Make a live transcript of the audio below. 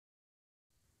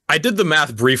I did the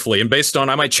math briefly, and based on,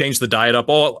 I might change the diet up.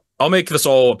 I'll make this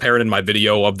all apparent in my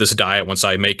video of this diet once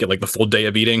I make it like the full day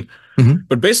of eating.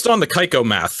 But based on the Kaiko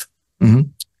math,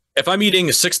 if I'm eating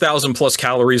 6,000 plus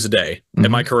calories a day at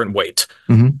my current weight,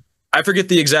 I forget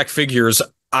the exact figures.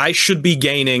 I should be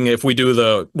gaining, if we do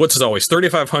the, what's it always,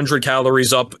 3,500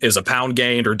 calories up is a pound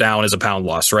gained or down is a pound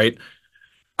lost, right?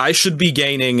 I should be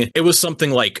gaining, it was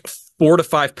something like 4 to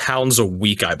 5 pounds a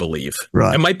week, I believe.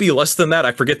 Right. It might be less than that.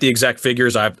 I forget the exact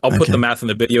figures. I'll put the math in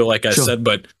the video, like I said,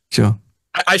 but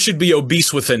I should be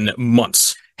obese within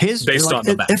months. Based on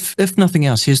the math. If nothing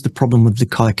else, here's the problem with the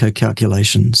Kaiko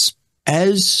calculations.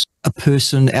 As a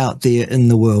person out there in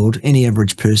the world, any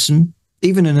average person,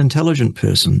 even an intelligent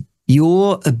person,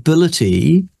 your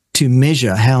ability to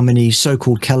measure how many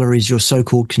so-called calories you're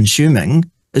so-called consuming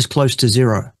is close to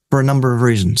zero for a number of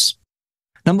reasons.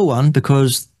 Number one,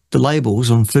 because the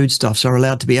labels on foodstuffs are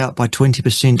allowed to be out by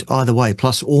 20% either way,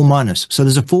 plus or minus. So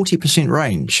there's a 40%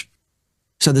 range.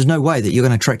 So there's no way that you're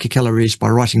going to track your calories by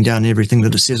writing down everything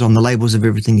that it says on the labels of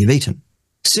everything you've eaten.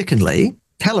 Secondly,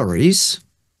 calories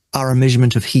are a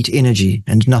measurement of heat energy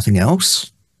and nothing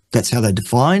else. That's how they're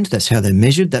defined. That's how they're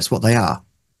measured. That's what they are.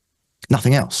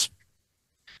 Nothing else.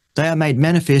 They are made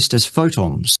manifest as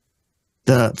photons,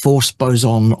 the force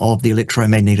boson of the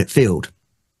electromagnetic field.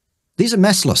 These are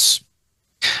massless.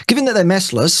 Given that they're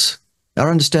massless,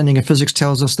 our understanding of physics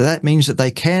tells us that that means that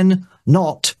they can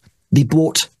not be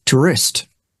brought to rest.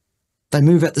 They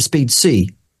move at the speed c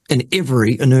in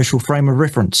every inertial frame of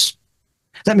reference.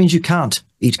 That means you can't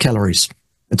eat calories.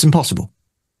 It's impossible.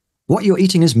 What you're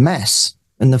eating is mass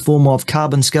in the form of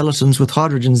carbon skeletons with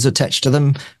hydrogens attached to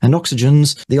them and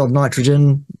oxygens, the odd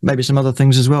nitrogen, maybe some other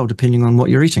things as well, depending on what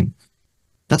you're eating.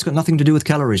 That's got nothing to do with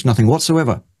calories, nothing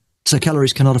whatsoever. So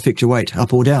calories cannot affect your weight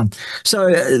up or down. So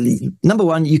number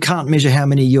one, you can't measure how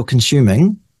many you're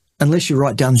consuming unless you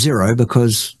write down zero,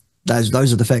 because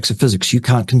those are the facts of physics. You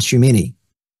can't consume any.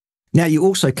 Now, you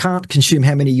also can't consume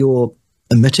how many you're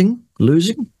emitting,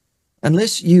 losing,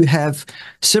 unless you have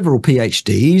several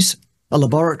PhDs, a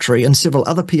laboratory, and several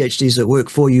other PhDs that work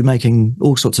for you, making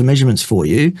all sorts of measurements for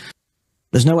you.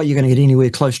 There's no way you're going to get anywhere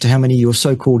close to how many you're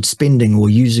so-called spending or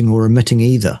using or emitting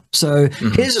either. So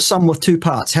here's a sum with two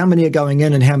parts. How many are going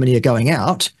in and how many are going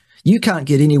out? You can't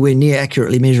get anywhere near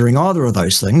accurately measuring either of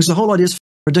those things. The whole idea is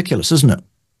ridiculous, isn't it?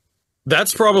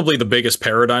 That's probably the biggest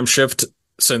paradigm shift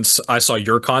since I saw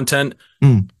your content.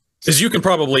 As you can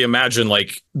probably imagine,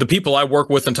 like the people I work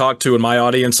with and talk to in my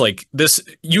audience, like this,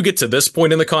 you get to this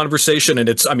point in the conversation and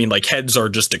it's, I mean, like heads are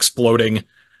just exploding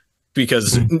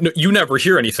because you never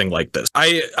hear anything like this.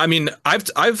 I mean,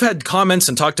 I've had comments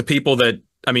and talked to people that,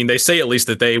 I mean, they say at least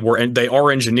that they are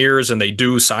engineers and they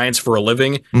do science for a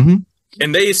living.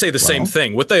 And they say the same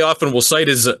thing. What they often will cite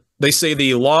is they say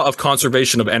the law of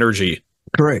conservation of energy.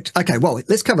 Correct. Okay, well,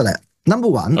 let's cover that. Number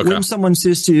one, when someone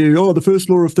says to you, oh, the first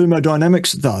law of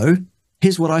thermodynamics, though,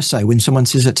 here's what I say when someone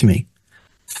says it to me.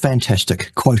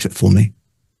 Fantastic. Quote it for me.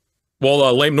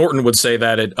 Well, Lame Norton would say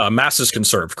that mass is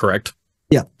conserved, correct?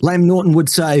 Yeah. Lame Norton would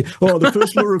say, oh, the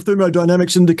first law of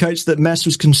thermodynamics indicates that mass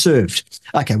is conserved.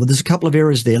 Okay, well, there's a couple of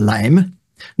errors there, Lame.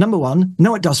 Number one,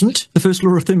 no, it doesn't. The first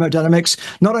law of thermodynamics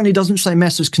not only doesn't say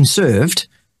mass is conserved,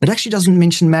 it actually doesn't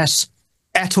mention mass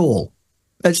at all.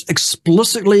 It's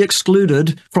explicitly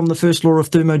excluded from the first law of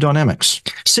thermodynamics.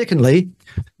 Secondly,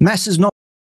 mass is not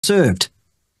conserved.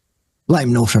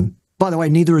 Lame Norton. By the way,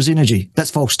 neither is energy.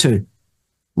 That's false too.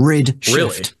 Redshift.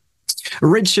 Really?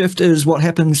 Redshift is what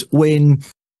happens when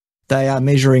they are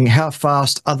measuring how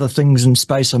fast other things in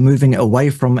space are moving away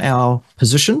from our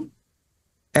position.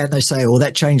 And they say, well,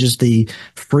 that changes the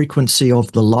frequency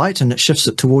of the light and it shifts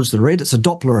it towards the red. It's a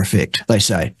Doppler effect, they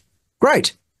say.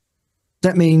 Great.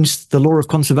 That means the law of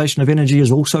conservation of energy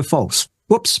is also false.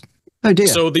 Whoops. Oh dear.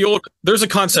 So there's a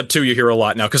concept too you hear a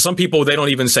lot now, because some people, they don't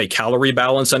even say calorie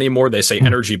balance anymore. They say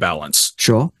energy balance.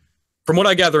 Sure. From what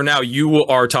I gather now, you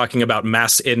are talking about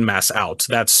mass in, mass out.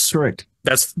 That's correct.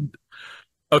 That's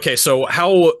okay. So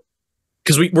how,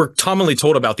 because we're commonly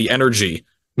told about the energy.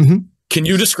 Can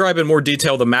you describe in more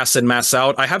detail the mass in, mass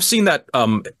out? I have seen that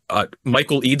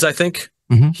Michael Eads, I think,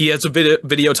 he has a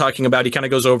video talking about, he kind of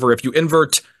goes over if you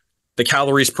invert the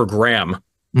calories per gram,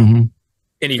 and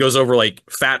he goes over like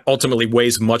fat ultimately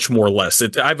weighs much more less.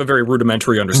 I have a very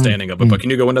rudimentary understanding of it, but can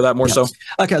you go into that more so?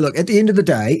 Okay, look, at the end of the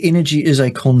day, energy is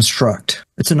a construct.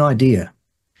 It's an idea.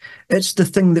 It's the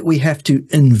thing that we have to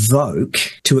invoke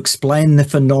to explain the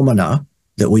phenomena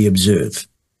that we observe.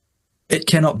 It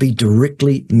cannot be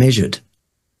directly measured.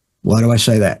 Why do I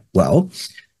say that? Well,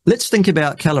 let's think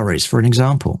about calories for an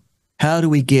example. How do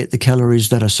we get the calories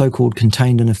that are so-called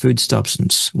contained in a food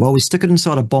substance? Well, we stick it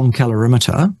inside a bomb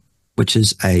calorimeter, which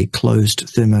is a closed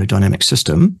thermodynamic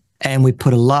system, and we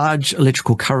put a large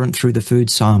electrical current through the food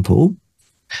sample.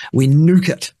 We nuke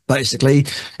it, basically,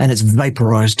 and it's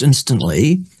vaporized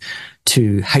instantly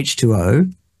to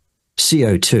H2O,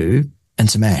 CO2, and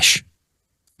some ash.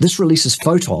 This releases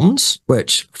photons,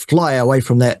 which fly away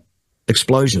from that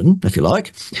explosion, if you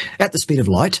like, at the speed of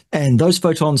light. And those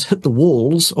photons hit the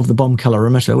walls of the bomb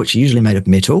calorimeter, which are usually made of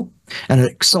metal, and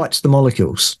it excites the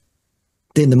molecules.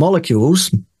 Then the molecules,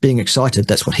 being excited,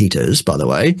 that's what heat is, by the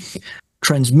way,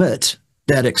 transmit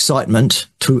that excitement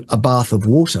to a bath of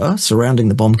water surrounding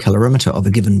the bomb calorimeter of a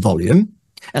given volume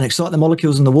and excite the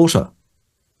molecules in the water,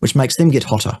 which makes them get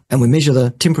hotter. And we measure the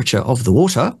temperature of the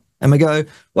water and we go,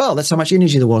 well, that's how much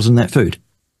energy there was in that food.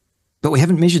 But we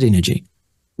haven't measured energy.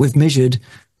 We've measured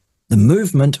the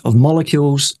movement of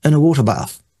molecules in a water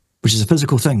bath, which is a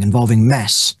physical thing involving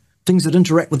mass, things that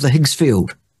interact with the Higgs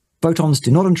field. Photons do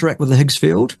not interact with the Higgs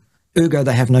field, ergo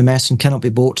they have no mass and cannot be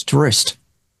brought to rest.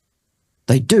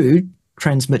 They do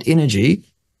transmit energy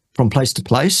from place to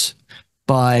place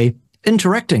by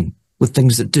interacting with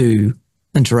things that do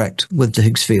interact with the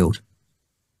Higgs field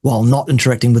while not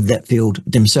interacting with that field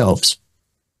themselves.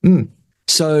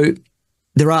 So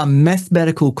there are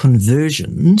mathematical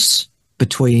conversions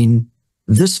between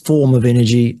this form of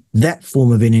energy, that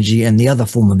form of energy, and the other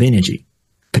form of energy.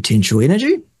 Potential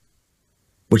energy,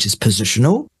 which is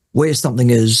positional, where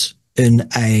something is in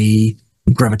a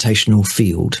gravitational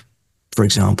field, for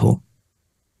example,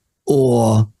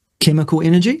 or chemical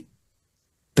energy,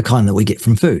 the kind that we get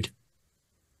from food.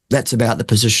 That's about the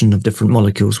position of different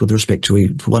molecules with respect to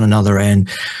one another and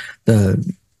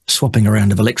the swapping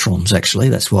around of electrons, actually.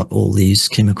 That's what all these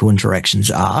chemical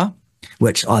interactions are,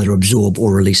 which either absorb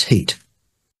or release heat.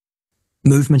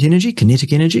 Movement energy,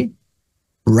 kinetic energy,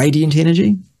 radiant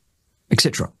energy,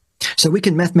 etc. So we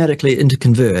can mathematically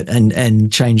interconvert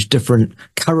and change different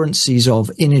currencies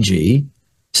of energy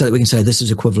so that we can say this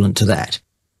is equivalent to that.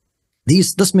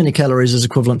 This many calories is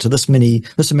equivalent to this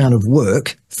amount of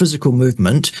work, physical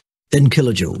movement in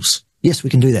kilojoules. Yes,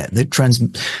 we can do that.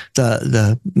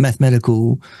 The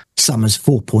mathematical sum is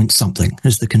 4 point something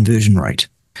is the conversion rate.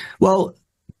 Well,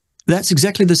 that's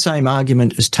exactly the same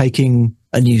argument as taking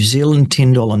a New Zealand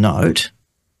 $10 note,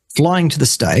 flying to the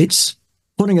States,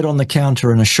 putting it on the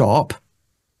counter in a shop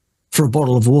for a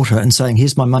bottle of water and saying,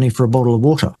 here's my money for a bottle of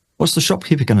water. What's the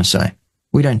shopkeeper going to say?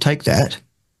 We don't take that.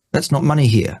 That's not money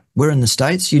here. We're in the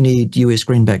States. You need US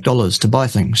greenback dollars to buy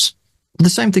things. The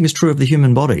same thing is true of the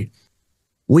human body.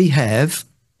 We have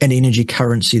an energy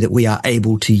currency that we are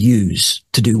able to use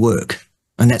to do work,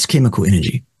 and that's chemical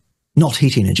energy, not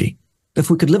heat energy. If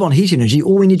we could live on heat energy,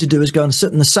 all we need to do is go and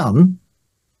sit in the sun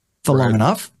for long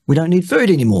enough. We don't need food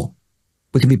anymore.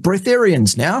 We can be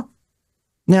breatharians now.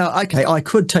 Now, okay, I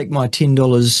could take my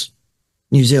 $10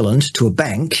 New Zealand to a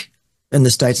bank in the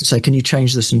States and say, can you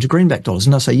change this into greenback dollars?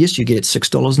 And they'll say, yes, you get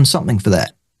 $6 and something for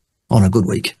that on a good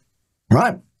week,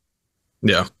 right?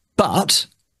 Yeah. But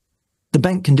the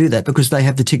bank can do that because they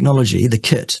have the technology, the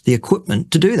kit, the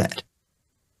equipment to do that.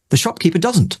 The shopkeeper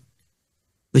doesn't.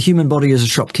 The human body is a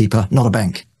shopkeeper, not a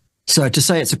bank. So to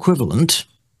say it's equivalent,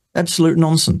 absolute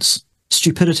nonsense,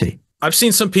 stupidity. I've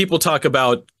seen some people talk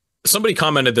about, somebody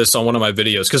commented this on one of my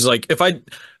videos, because like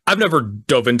I've never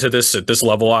dove into this at this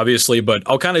level, obviously, but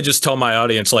I'll kind of just tell my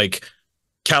audience, like,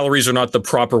 calories are not the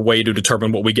proper way to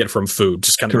determine what we get from food,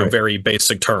 just kind of in very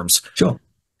basic terms. Sure.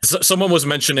 Someone was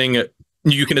mentioning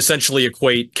you can essentially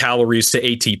equate calories to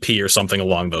ATP or something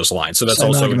along those lines. So that's Same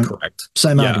also argument. incorrect.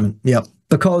 Same argument. Yeah.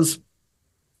 Because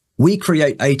we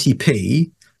create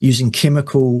ATP using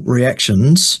chemical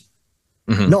reactions,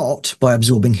 not by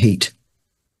absorbing heat.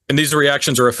 And these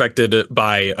reactions are affected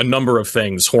by a number of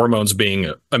things, hormones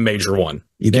being a major one.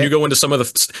 Can you go into some of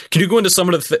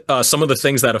the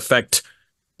things that affect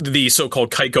the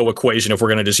so-called Kaiko equation, if we're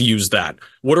going to just use that?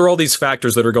 What are all these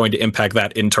factors that are going to impact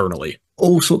that internally?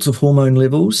 All sorts of hormone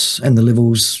levels and the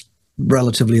levels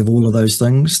relatively of all of those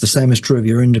things. The same is true of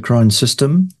your endocrine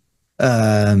system,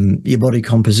 your body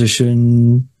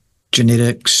composition,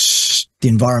 genetics, the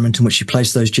environment in which you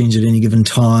place those genes at any given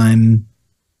time.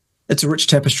 It's a rich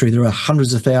tapestry. There are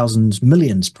hundreds of thousands,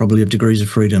 millions probably of degrees of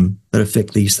freedom that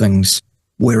affect these things.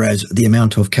 Whereas the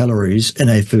amount of calories in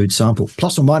a food sample,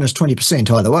 plus or minus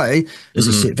 20% either way, is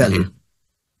a set value.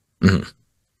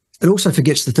 It also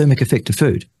forgets the thermic effect of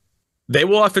food. They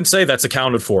will often say that's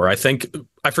accounted for. I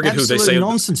forget who they say.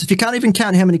 Nonsense. If you can't even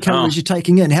count how many calories you're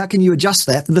taking in, how can you adjust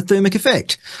that to the thermic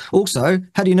effect? Also,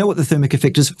 how do you know what the thermic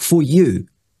effect is for you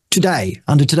today,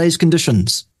 under today's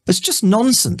conditions? It's just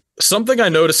nonsense. Something I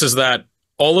notice is that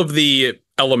all of the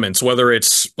elements, whether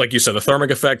it's, like you said, the thermic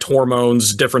effect,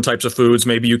 hormones, different types of foods,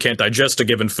 maybe you can't digest a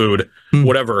given food,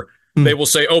 whatever, they will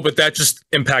say, oh, but that just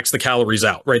impacts the calories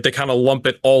out, right? They kind of lump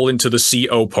it all into the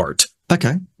CO part.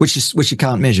 Okay, which you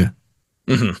can't measure.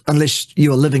 Unless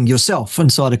you are living yourself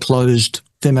inside a closed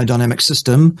thermodynamic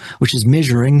system, which is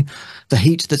measuring the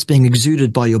heat that's being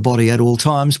exuded by your body at all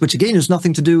times, which again has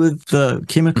nothing to do with the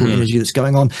chemical energy that's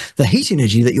going on. The heat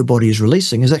energy that your body is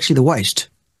releasing is actually the waste.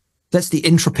 That's the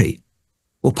entropy,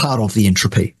 or part of the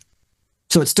entropy.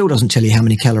 So it still doesn't tell you how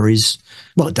many calories.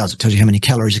 Well, it does. It tells you how many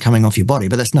calories are coming off your body,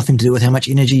 but that's nothing to do with how much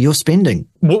energy you're spending.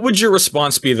 What would your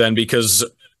response be then? Because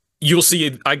you'll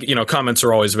see, comments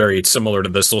are always very similar to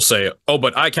this. They'll say, oh,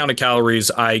 but I counted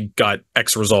calories, I got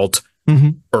X result.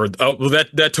 Or, oh, well,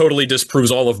 that totally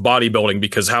disproves all of bodybuilding,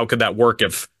 because how could that work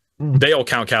if they all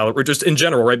count calories, or just in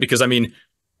general, right? Because, I mean,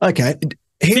 okay,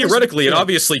 theoretically, it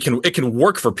obviously can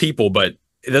work for people, but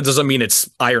that doesn't mean it's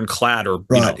ironclad or,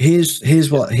 right.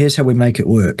 Here's how we make it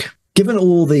work. Given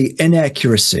all the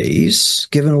inaccuracies,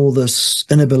 given all this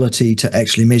inability to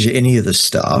actually measure any of this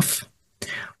stuff,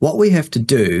 what we have to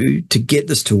do to get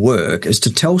this to work is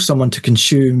to tell someone to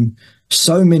consume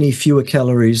so many fewer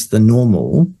calories than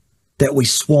normal that we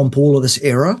swamp all of this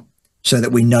error, so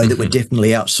that we know that we're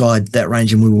definitely outside that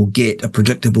range and we will get a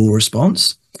predictable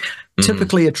response.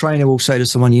 Typically, a trainer will say to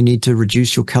someone, you need to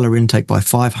reduce your calorie intake by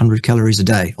 500 calories a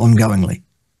day ongoingly.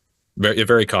 Very,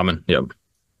 very common. Yep.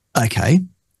 Okay.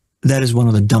 That is one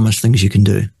of the dumbest things you can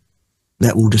do.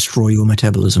 That will destroy your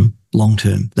metabolism long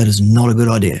term. That is not a good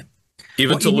idea.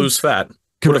 Even to lose fat.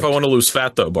 Correct. What if I want to lose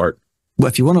fat, though, Bart? Well,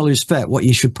 if you want to lose fat, what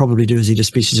you should probably do is eat a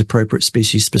species-appropriate,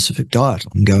 species-specific diet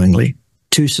ongoingly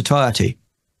to satiety.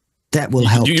 That will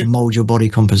help to mold your body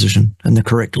composition in the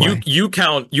correct way. You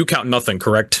count nothing,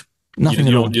 correct? Nothing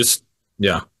at all.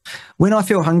 Yeah. When I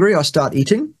feel hungry, I start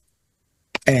eating.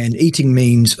 And eating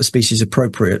means a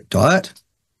species-appropriate diet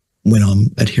when I'm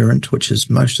adherent, which is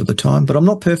most of the time. But I'm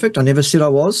not perfect. I never said I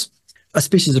was. A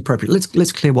species-appropriate.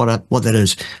 Let's clear what that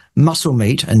is. Muscle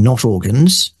meat and not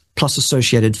organs, plus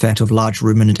associated fat of large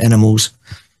ruminant animals,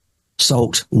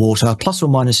 salt, water, plus or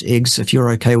minus eggs if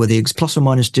you're okay with eggs, plus or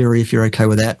minus dairy if you're okay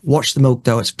with that. Watch the milk,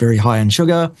 though, it's very high in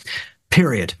sugar,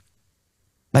 period.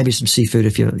 Maybe some seafood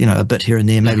if you're, a bit here and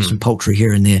there, maybe some poultry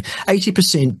here and there.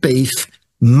 80% beef,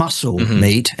 muscle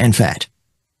meat and fat.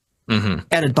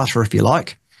 Added butter if you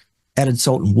like, added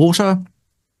salt and water.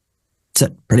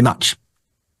 That's it, pretty much.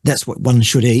 That's what one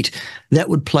should eat. That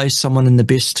would place someone in the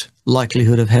best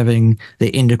likelihood of having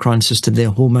their endocrine system, their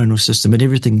hormonal system, and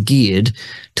everything geared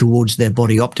towards their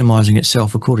body optimizing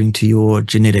itself according to your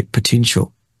genetic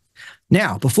potential.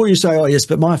 Now, before you say, oh, yes,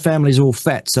 but my family's all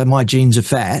fat, so my genes are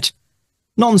fat.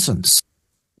 Nonsense.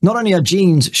 Not only are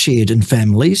genes shared in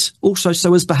families, also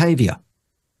so is behavior.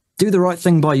 Do the right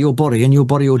thing by your body, and your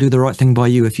body will do the right thing by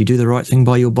you if you do the right thing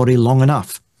by your body long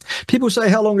enough. People say,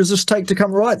 how long does this take to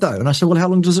come right, though? And I say, well, how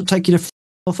long does it take you to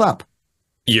f up?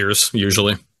 Years,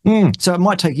 usually. So it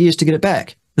might take years to get it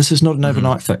back. This is not an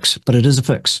overnight fix, but it is a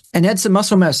fix. And add some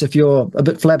muscle mass if you're a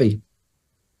bit flabby,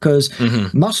 because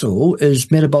muscle is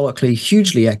metabolically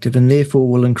hugely active and therefore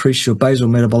will increase your basal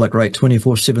metabolic rate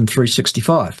 24/7,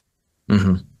 365.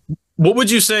 What would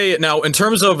you say now in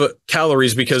terms of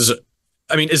calories? Because,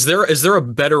 I mean, is there a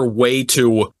better way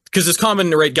to... Because it's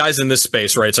common, right, guys in this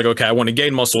space, right? It's like, okay, I want to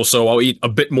gain muscle, so I'll eat a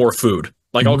bit more food.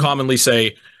 Like I'll commonly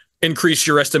say, increase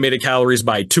your estimated calories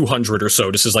by 200 or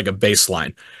so. This is like a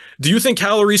baseline. Do you think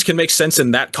calories can make sense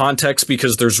in that context?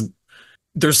 Because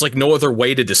there's like no other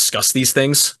way to discuss these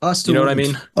things. You know what I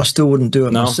mean? I still wouldn't do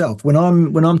it myself. When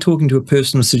I'm talking to a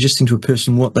person or suggesting to a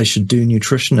person what they should do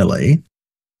nutritionally,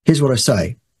 here's what I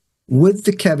say. With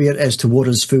the caveat as to what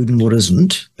is food and what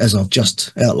isn't, as I've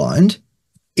just outlined,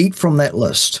 eat from that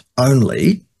list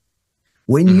only.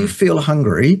 When you feel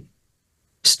hungry,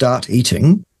 start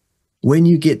eating. When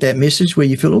you get that message where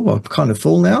you feel, oh, I'm kind of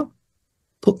full now,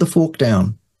 put the fork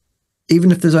down.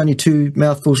 Even if there's only 2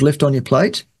 mouthfuls left on your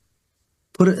plate,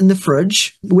 put it in the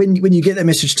fridge. When you get that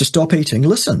message to stop eating,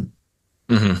 listen.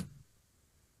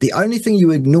 The only thing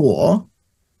you ignore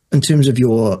in terms of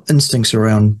your instincts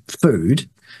around food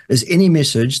is any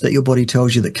message that your body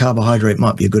tells you that carbohydrate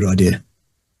might be a good idea,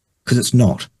 because it's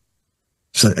not.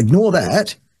 So ignore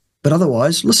that, but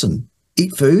otherwise, listen,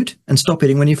 eat food and stop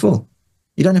eating when you're full.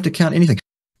 You don't have to count anything.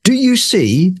 Do you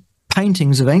see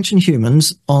paintings of ancient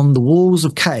humans on the walls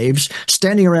of caves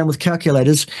standing around with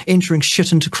calculators entering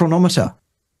shit into chronometer?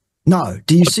 No.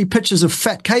 Do you see pictures of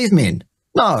fat cavemen?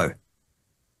 No. Are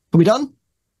we done?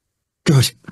 Good.